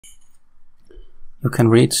You can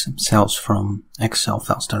read cells from Excel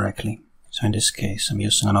files directly. So in this case, I'm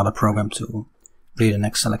using another program to read an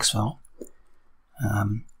XLSX file.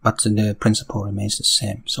 But the principle remains the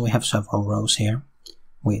same. So we have several rows here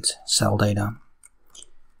with cell data.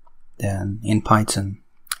 Then in Python,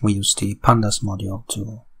 we use the pandas module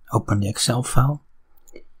to open the Excel file.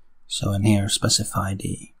 So in here, specify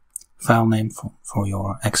the file name for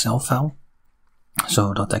your Excel file.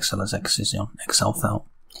 So .xlsx is your Excel file.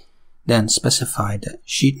 Then specify the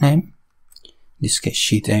sheet name, in this case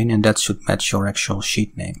sheet 8, and that should match your actual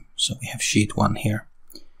sheet name. So we have sheet 1 here.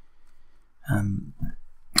 And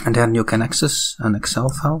then you can access an Excel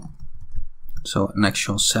file, so an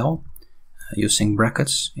actual cell, using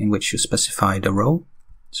brackets in which you specify the row.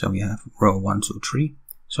 So we have row 1, 2, 3.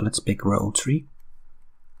 So let's pick row 3.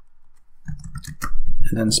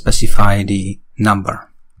 And then specify the number.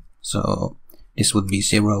 So this would be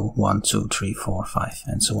 0, 1, 2, 3, 4, 5,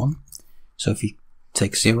 and so on. So if we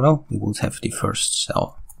take 0, we would have the first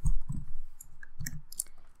cell.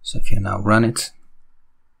 So if you now run it,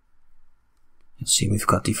 you'll see we've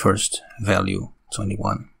got the first value,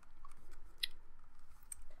 21.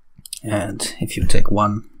 And if you take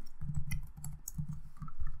 1,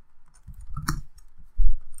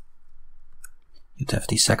 you'd have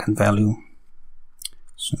the second value,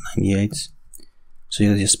 so 98. So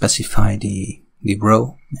you just specify the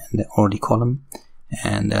row or the column,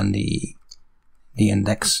 and then the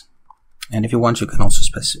index. And if you want, you can also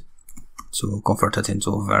specify to convert it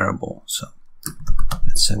into a variable. So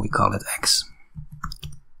let's say we call it x,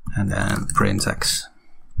 and then print x.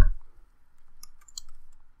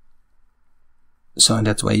 So in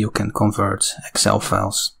that way you can convert Excel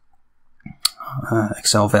files,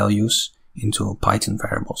 Excel values into Python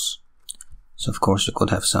variables. So of course you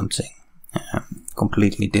could have something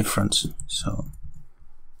completely different. So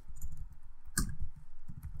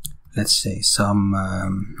let's say some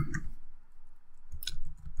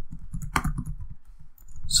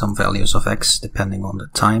values of x depending on the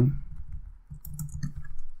time,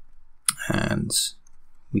 and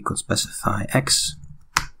we could specify x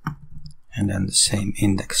and then the same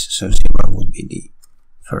index, so 0 would be the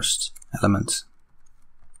first element.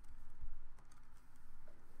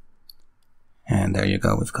 And there you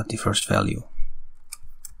go, we've got the first value.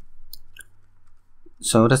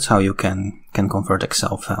 So that's how you can convert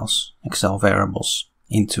Excel files, Excel variables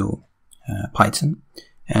into Python.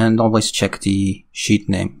 And always check the sheet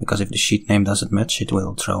name, because if the sheet name doesn't match, it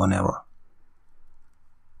will throw an error.